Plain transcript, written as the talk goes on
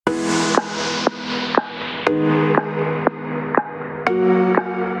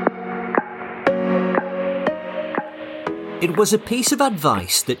It was a piece of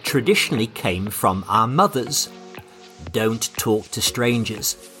advice that traditionally came from our mothers. Don't talk to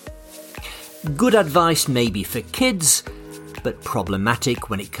strangers. Good advice maybe for kids, but problematic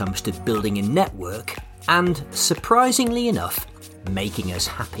when it comes to building a network and, surprisingly enough, making us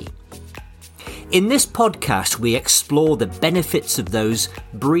happy. In this podcast, we explore the benefits of those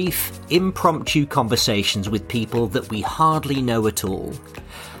brief, impromptu conversations with people that we hardly know at all,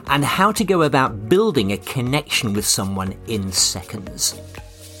 and how to go about building a connection with someone in seconds.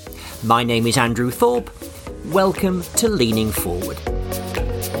 My name is Andrew Thorpe. Welcome to Leaning Forward.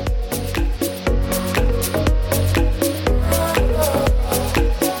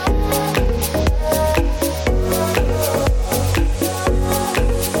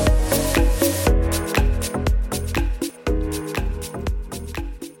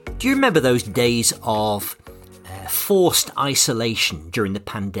 Do you remember those days of forced isolation during the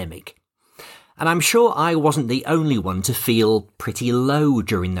pandemic? And I'm sure I wasn't the only one to feel pretty low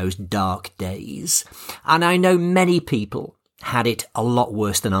during those dark days. And I know many people had it a lot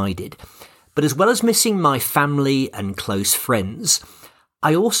worse than I did. But as well as missing my family and close friends,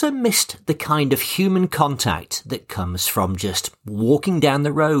 I also missed the kind of human contact that comes from just walking down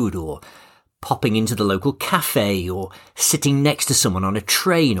the road or popping into the local cafe or sitting next to someone on a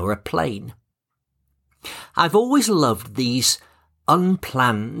train or a plane. I've always loved these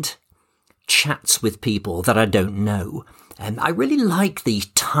unplanned chats with people that I don't know. And I really like these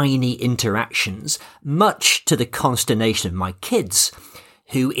tiny interactions, much to the consternation of my kids,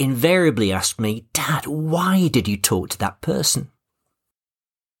 who invariably ask me, "Dad, why did you talk to that person?"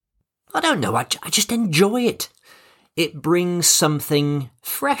 I don't know, I just enjoy it. It brings something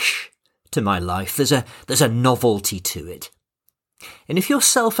fresh to my life. There's a novelty to it. And if you're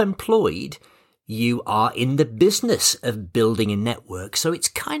self-employed, you are in the business of building a network, so it's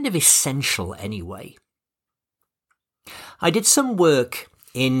kind of essential anyway. I did some work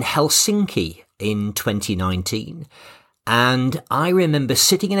in Helsinki in 2019, and I remember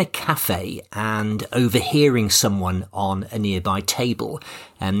sitting in a cafe and overhearing someone on a nearby table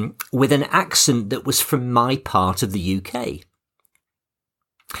with an accent that was from my part of the UK.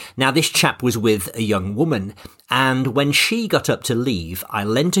 Now, this chap was with a young woman, and when she got up to leave, I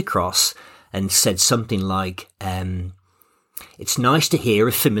leant across and said something like, "It's nice to hear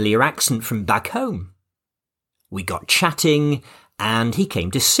a familiar accent from back home." We got chatting, and he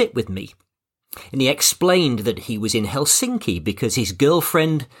came to sit with me. And he explained that he was in Helsinki because his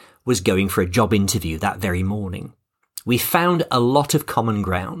girlfriend was going for a job interview that very morning. We found a lot of common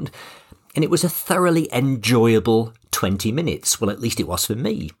ground, and it was a thoroughly enjoyable 20 minutes. Well, at least it was for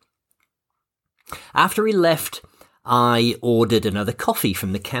me. After he left, I ordered another coffee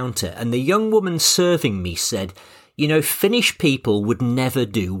from the counter, and the young woman serving me said, "You know, Finnish people would never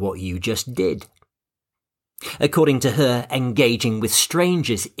do what you just did." According to her, engaging with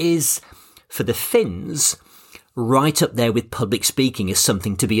strangers is, for the Finns, right up there with public speaking as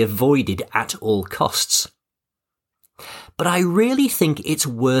something to be avoided at all costs. But I really think it's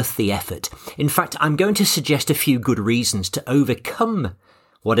worth the effort. In fact, I'm going to suggest a few good reasons to overcome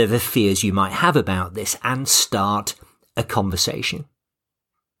whatever fears you might have about this and start a conversation.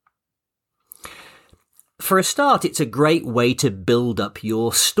 For a start, it's a great way to build up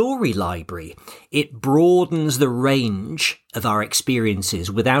your story library. It broadens the range of our experiences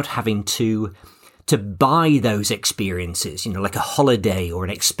without having to buy those experiences, like a holiday or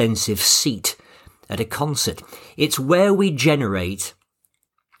an expensive seat at a concert. It's where we generate,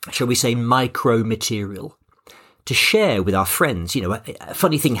 shall we say, micro material to share with our friends. A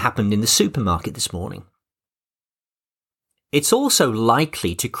funny thing happened in the supermarket this morning. It's also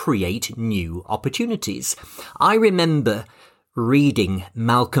likely to create new opportunities. I remember reading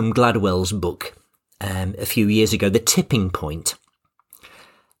Malcolm Gladwell's book a few years ago, The Tipping Point.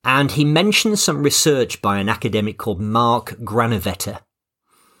 And he mentioned some research by an academic called Mark Granovetter.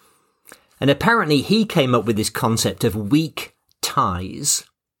 And apparently he came up with this concept of weak ties.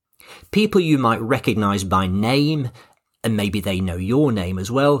 People you might recognise by name, and maybe they know your name as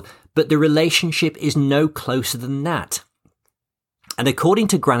well, but the relationship is no closer than that. And according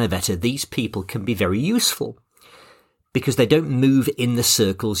to Granovetter, these people can be very useful because they don't move in the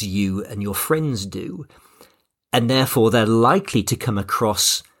circles you and your friends do. And therefore, they're likely to come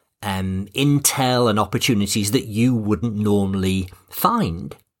across intel and opportunities that you wouldn't normally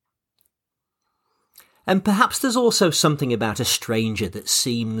find. And perhaps there's also something about a stranger that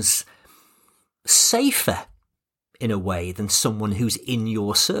seems safer in a way than someone who's in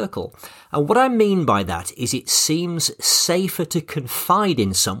your circle. And what I mean by that is it seems safer to confide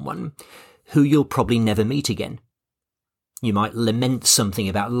in someone who you'll probably never meet again. You might lament something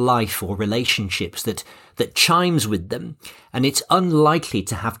about life or relationships that chimes with them, and it's unlikely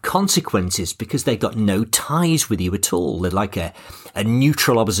to have consequences because they've got no ties with you at all. They're like a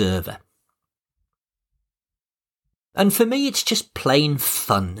neutral observer. And for me, it's just plain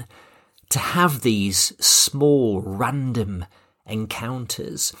fun to have these small, random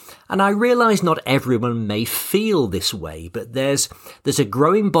encounters. And I realise not everyone may feel this way, but there's a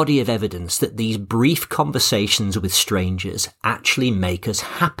growing body of evidence that these brief conversations with strangers actually make us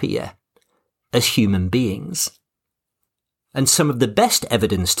happier as human beings. And some of the best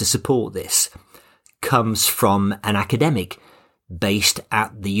evidence to support this comes from an academic based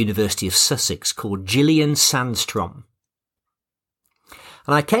at the University of Sussex called Gillian Sandstrom.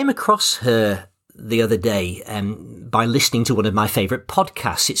 And I came across her the other day by listening to one of my favourite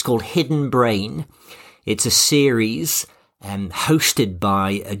podcasts. It's called Hidden Brain. It's a series hosted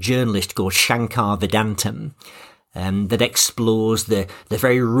by a journalist called Shankar Vedantam that explores the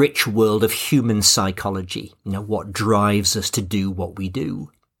very rich world of human psychology, what drives us to do what we do.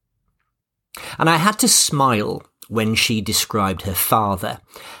 And I had to smile when she described her father,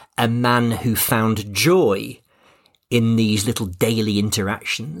 a man who found joy in these little daily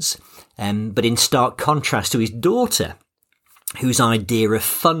interactions, but in stark contrast to his daughter, whose idea of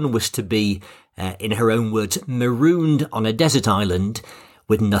fun was to be, in her own words, marooned on a desert island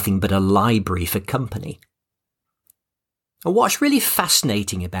with nothing but a library for company. And what's really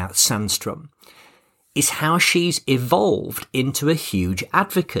fascinating about Sandstrom is how she's evolved into a huge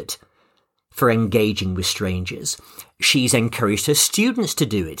advocate for engaging with strangers. She's encouraged her students to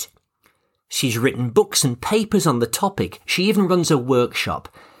do it. She's written books and papers on the topic. She even runs a workshop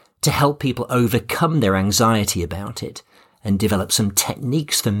to help people overcome their anxiety about it and develop some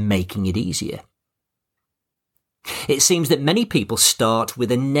techniques for making it easier. It seems that many people start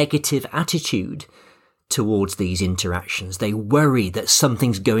with a negative attitude towards these interactions. They worry that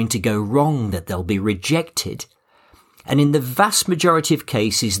something's going to go wrong, that they'll be rejected. And in the vast majority of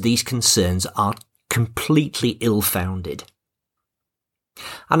cases, these concerns are completely ill-founded.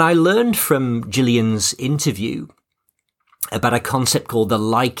 And I learned from Gillian's interview about a concept called the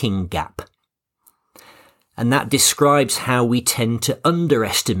liking gap. And that describes how we tend to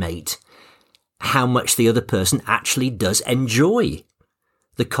underestimate how much the other person actually does enjoy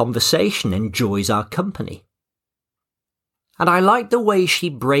the conversation, enjoys our company. And I like the way she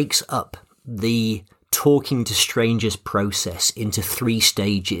breaks up the talking to strangers process into 3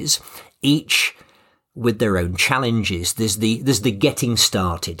 stages, each with their own challenges. There's the getting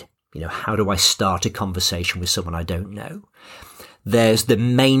started. How do I start a conversation with someone I don't know? There's the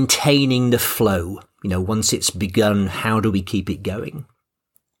maintaining the flow. Once it's begun, how do we keep it going?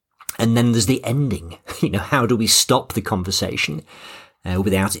 And then there's the ending. How do we stop the conversation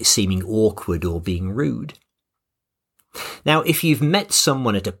without it seeming awkward or being rude? Now, if you've met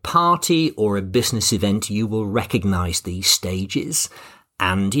someone at a party or a business event, you will recognise these stages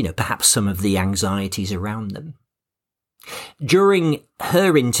and, perhaps some of the anxieties around them. During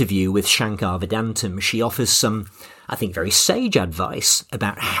her interview with Shankar Vedantam, she offers some, I think, very sage advice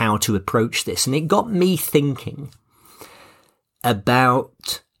about how to approach this. And it got me thinking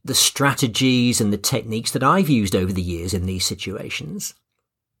about the strategies and the techniques that I've used over the years in these situations.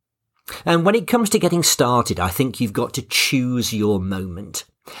 And when it comes to getting started, I think you've got to choose your moment.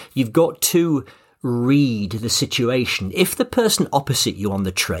 You've got to read the situation. If the person opposite you on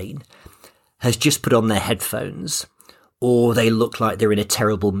the train has just put on their headphones, or they look like they're in a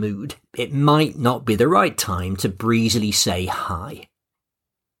terrible mood, it might not be the right time to breezily say hi.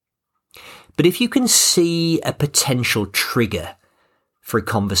 But if you can see a potential trigger for a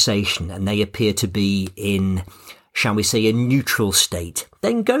conversation and they appear to be in, shall we say, a neutral state,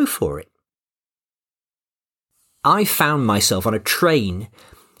 then go for it. I found myself on a train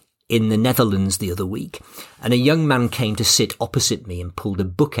in the Netherlands the other week, and a young man came to sit opposite me and pulled a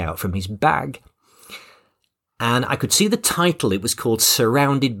book out from his bag. And I could see the title. It was called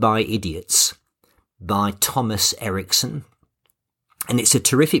Surrounded by Idiots by Thomas Erickson. And it's a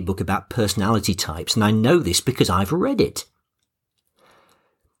terrific book about personality types, and I know this because I've read it.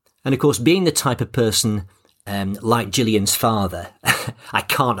 And of course, being the type of person like Gillian's father, I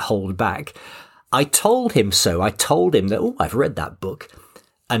can't hold back. I told him so. I told him that, I've read that book.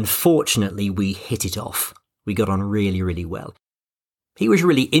 Unfortunately, we hit it off. We got on really, really well. He was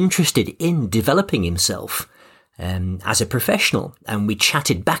really interested in developing himself as a professional, and we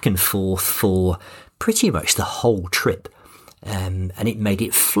chatted back and forth for pretty much the whole trip. And it made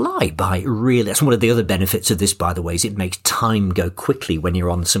it fly by, really. That's one of the other benefits of this, by the way, is it makes time go quickly when you're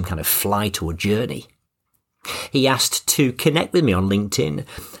on some kind of flight or journey. He asked to connect with me on LinkedIn,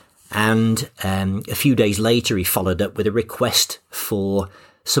 And a few days later, he followed up with a request for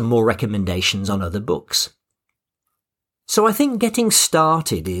some more recommendations on other books. So I think getting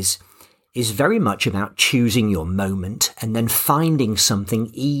started is very much about choosing your moment and then finding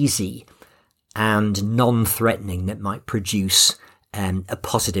something easy and non-threatening that might produce a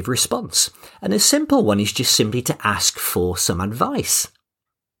positive response. And a simple one is just simply to ask for some advice.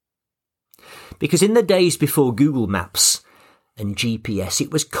 Because in the days before Google Maps and GPS,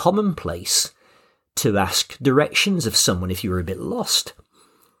 it was commonplace to ask directions of someone if you were a bit lost.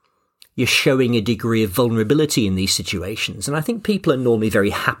 You're showing a degree of vulnerability in these situations, and I think people are normally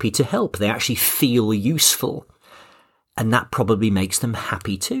very happy to help. They actually feel useful, and that probably makes them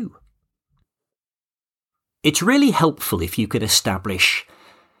happy too. It's really helpful if you can establish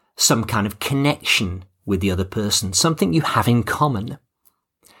some kind of connection with the other person, something you have in common.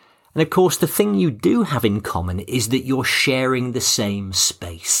 And of course, the thing you do have in common is that you're sharing the same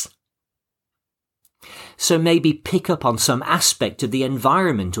space. So maybe pick up on some aspect of the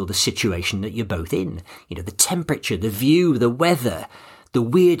environment or the situation that you're both in. You know, the temperature, the view, the weather, the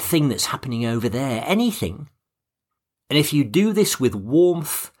weird thing that's happening over there, anything. And if you do this with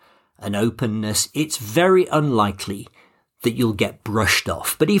warmth and openness, it's very unlikely that you'll get brushed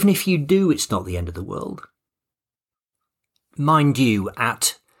off. But even if you do, it's not the end of the world. Mind you,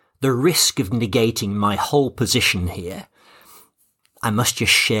 at the risk of negating my whole position here, I must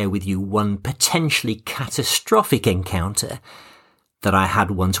just share with you one potentially catastrophic encounter that I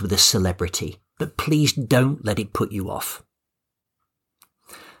had once with a celebrity, but please don't let it put you off.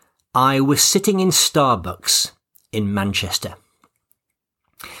 I was sitting in Starbucks in Manchester,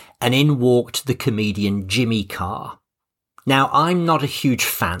 and in walked the comedian Jimmy Carr. Now, I'm not a huge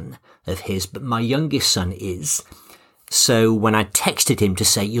fan of his, but my youngest son is. So when I texted him to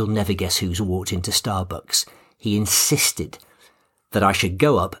say, "You'll never guess who's walked into Starbucks," he insisted that I should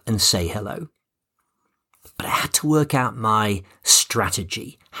go up and say hello. But I had to work out my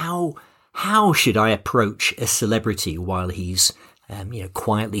strategy. How should I approach a celebrity while he's,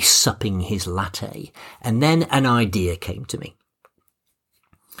 quietly supping his latte? And then an idea came to me.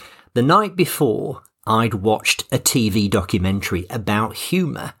 The night before, I'd watched a TV documentary about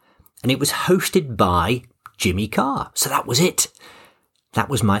humour, and it was hosted by Jimmy Carr. So that was it. That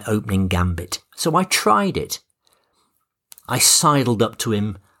was my opening gambit. So I tried it. I sidled up to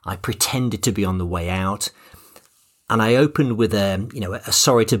him, I pretended to be on the way out, and I opened with a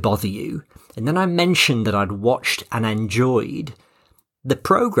sorry to bother you, and then I mentioned that I'd watched and enjoyed the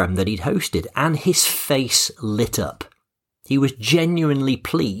programme that he'd hosted, and his face lit up. He was genuinely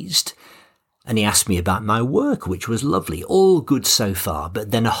pleased, and he asked me about my work, which was lovely, all good so far,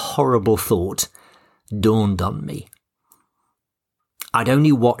 but then a horrible thought dawned on me. I'd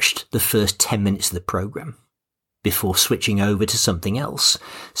only watched the first 10 minutes of the programme before switching over to something else.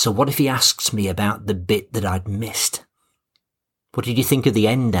 So what if he asks me about the bit that I'd missed? What did you think of the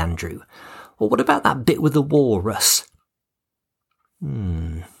end, Andrew? Or what about that bit with the walrus?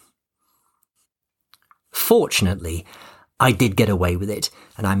 Fortunately, I did get away with it,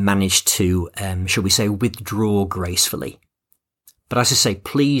 and I managed to, shall we say, withdraw gracefully. But as I say,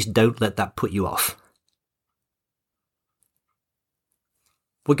 please don't let that put you off.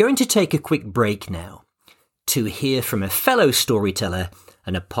 We're going to take a quick break now to hear from a fellow storyteller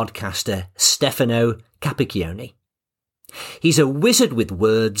and a podcaster, Stefano Capicchione. He's a wizard with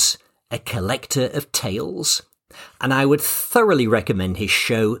words, a collector of tales, and I would thoroughly recommend his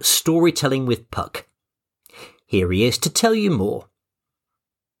show Storytelling with Puck. Here he is to tell you more.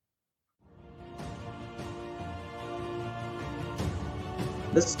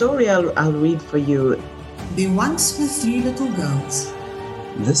 The story I'll read for you. There once were 3 little girls.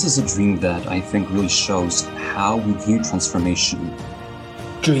 This is a dream that I think really shows how we view transformation.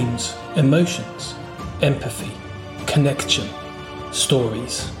 Dreams, emotions, empathy, connection,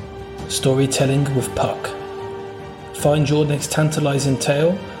 stories. Storytelling with Puck. Find your next tantalizing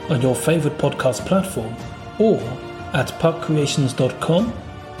tale on your favourite podcast platform or at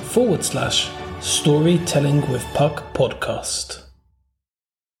puckcreations.com/storytelling with Puck podcast.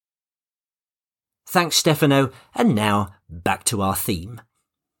 Thanks, Stefano. And now back to our theme.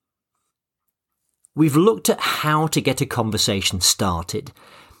 We've looked at how to get a conversation started,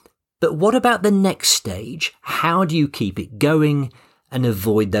 but what about the next stage? How do you keep it going and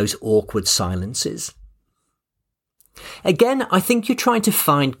avoid those awkward silences? Again, I think you're trying to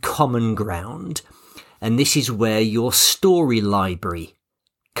find common ground, and this is where your story library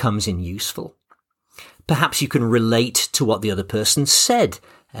comes in useful. Perhaps you can relate to what the other person said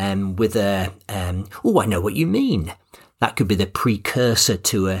with a, "Oh, I know what you mean." That could be the precursor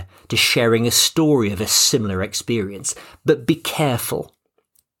to sharing a story of a similar experience. But be careful.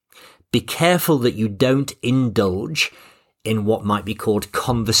 Be careful that you don't indulge in what might be called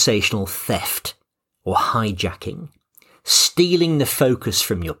conversational theft or hijacking, stealing the focus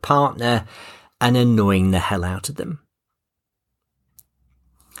from your partner and annoying the hell out of them.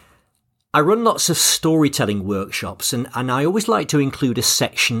 I run lots of storytelling workshops and I always like to include a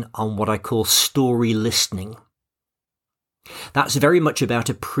section on what I call story listening. That's very much about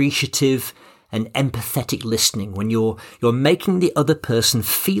appreciative and empathetic listening. When you're making the other person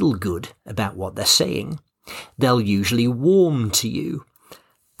feel good about what they're saying, they'll usually warm to you,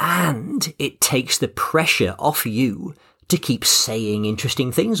 and it takes the pressure off you to keep saying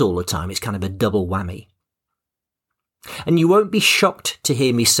interesting things all the time. It's kind of a double whammy. And you won't be shocked to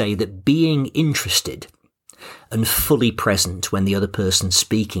hear me say that being interested and fully present when the other person's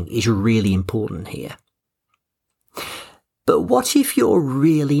speaking is really important here. But what if you're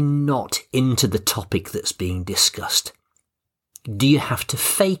really not into the topic that's being discussed? Do you have to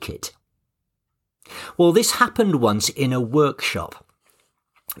fake it? Well, this happened once in a workshop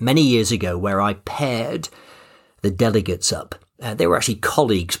many years ago where I paired the delegates up. They were actually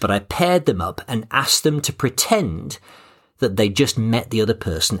colleagues, but I paired them up and asked them to pretend that they just met the other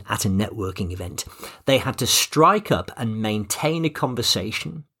person at a networking event. They had to strike up and maintain a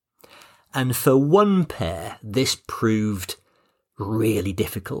conversation. And for one pair, this proved really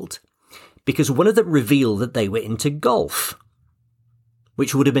difficult because one of them revealed that they were into golf,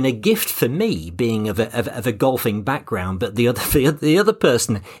 which would have been a gift for me, being of a golfing background. But the other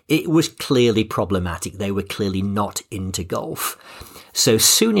person, it was clearly problematic. They were clearly not into golf. So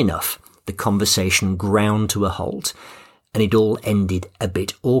soon enough, the conversation ground to a halt, and it all ended a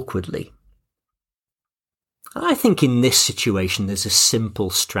bit awkwardly. I think in this situation, there's a simple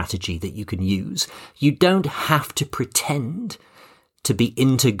strategy that you can use. You don't have to pretend to be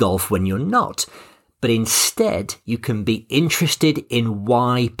into golf when you're not, but instead you can be interested in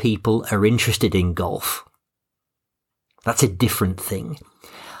why people are interested in golf. That's a different thing.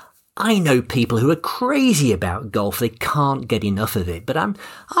 I know people who are crazy about golf. They can't get enough of it, but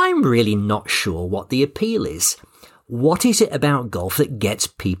I'm really not sure what the appeal is. What is it about golf that gets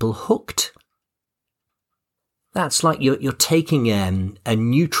people hooked? That's like you're taking a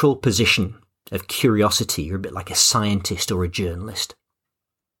neutral position of curiosity. You're a bit like a scientist or a journalist.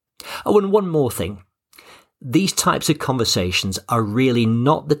 Oh, and one more thing. These types of conversations are really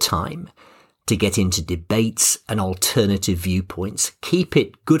not the time to get into debates and alternative viewpoints. Keep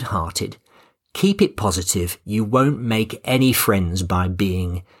it good-hearted. Keep it positive. You won't make any friends by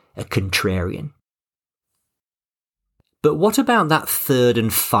being a contrarian. But what about that third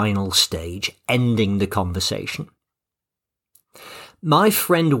and final stage, ending the conversation? My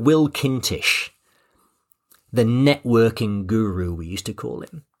friend Will Kintish, the networking guru we used to call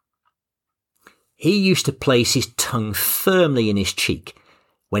him, he used to place his tongue firmly in his cheek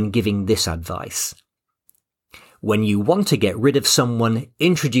when giving this advice. When you want to get rid of someone,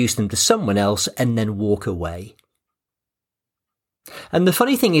 introduce them to someone else and then walk away. And the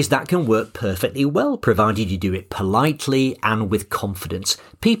funny thing is that can work perfectly well, provided you do it politely and with confidence.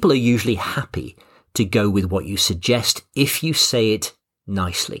 People are usually happy to go with what you suggest if you say it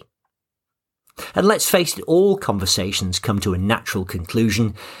nicely. And let's face it, all conversations come to a natural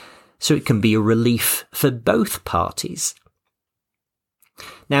conclusion, so it can be a relief for both parties.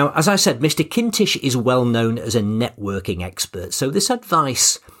 Now, as I said, Mr. Kintish is well known as a networking expert, so this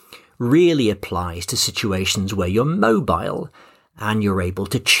advice really applies to situations where you're mobile and you're able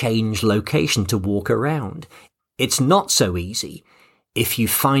to change location to walk around. It's not so easy if you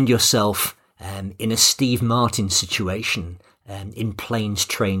find yourself in a Steve Martin situation in Planes,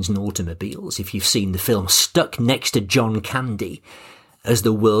 Trains and Automobiles, if you've seen the film, stuck next to John Candy as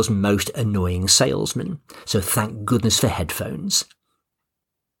the world's most annoying salesman. So thank goodness for headphones.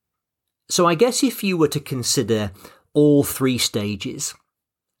 So I guess if you were to consider all three stages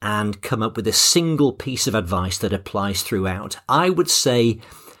and come up with a single piece of advice that applies throughout, I would say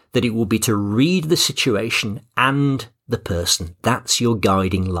that it will be to read the situation and the person. That's your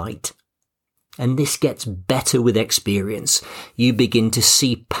guiding light. And this gets better with experience. You begin to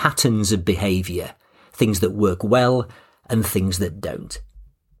see patterns of behaviour, things that work well and things that don't.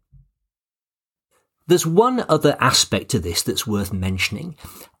 There's one other aspect to this that's worth mentioning,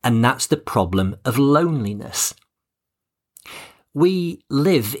 and that's the problem of loneliness. We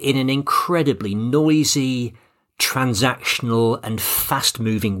live in an incredibly noisy, transactional and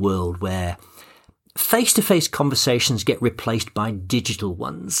fast-moving world where face-to-face conversations get replaced by digital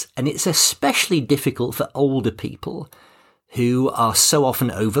ones, and it's especially difficult for older people who are so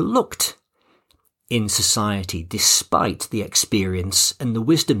often overlooked in society despite the experience and the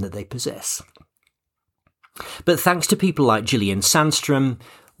wisdom that they possess. But thanks to people like Gillian Sandstrom,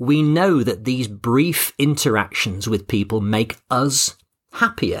 we know that these brief interactions with people make us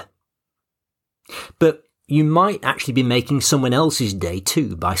happier. But you might actually be making someone else's day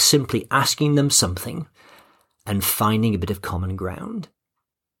too by simply asking them something and finding a bit of common ground.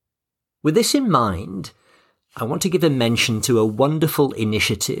 With this in mind, I want to give a mention to a wonderful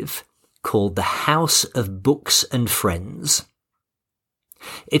initiative called the House of Books and Friends.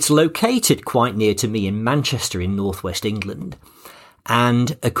 It's located quite near to me in Manchester in northwest England,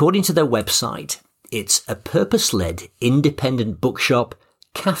 and according to their website, it's a purpose-led independent bookshop,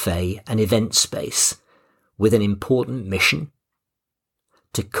 cafe and event space with an important mission: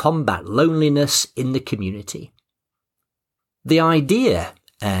 to combat loneliness in the community. The idea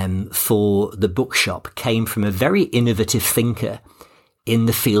for the bookshop came from a very innovative thinker in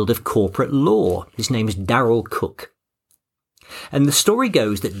the field of corporate law. His name is Darrell Cook. And the story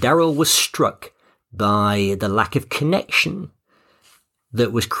goes that Darrell was struck by the lack of connection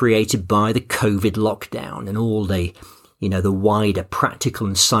that was created by the COVID lockdown and all the wider practical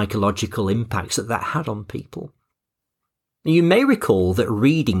and psychological impacts that had on people. You may recall that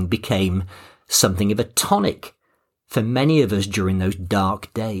reading became something of a tonic for many of us during those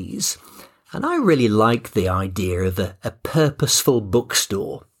dark days. And I really like the idea of a purposeful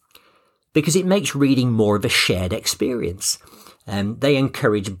bookstore because it makes reading more of a shared experience. They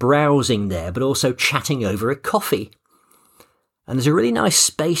encourage browsing there, but also chatting over a coffee. And there's a really nice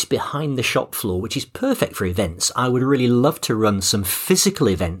space behind the shop floor, which is perfect for events. I would really love to run some physical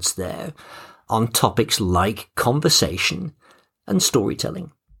events there on topics like conversation and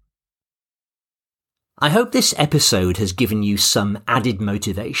storytelling. I hope this episode has given you some added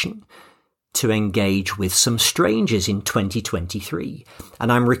motivation to engage with some strangers in 2023.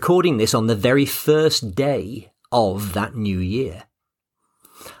 And I'm recording this on the very first day of that new year.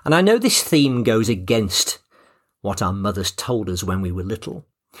 And I know this theme goes against what our mothers told us when we were little.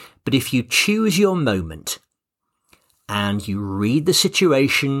 But if you choose your moment and you read the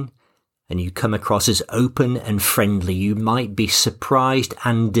situation and you come across as open and friendly, you might be surprised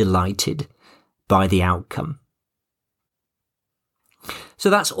and delighted by the outcome. So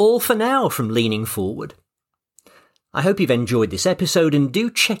that's all for now from Leaning Forward. I hope you've enjoyed this episode, and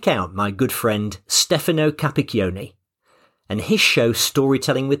do check out my good friend Stefano Capicchione and his show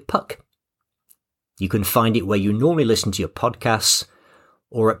Storytelling with Puck. You can find it where you normally listen to your podcasts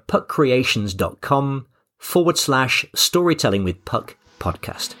or at puckcreations.com/storytelling with Puck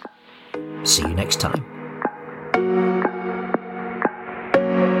podcast. See you next time.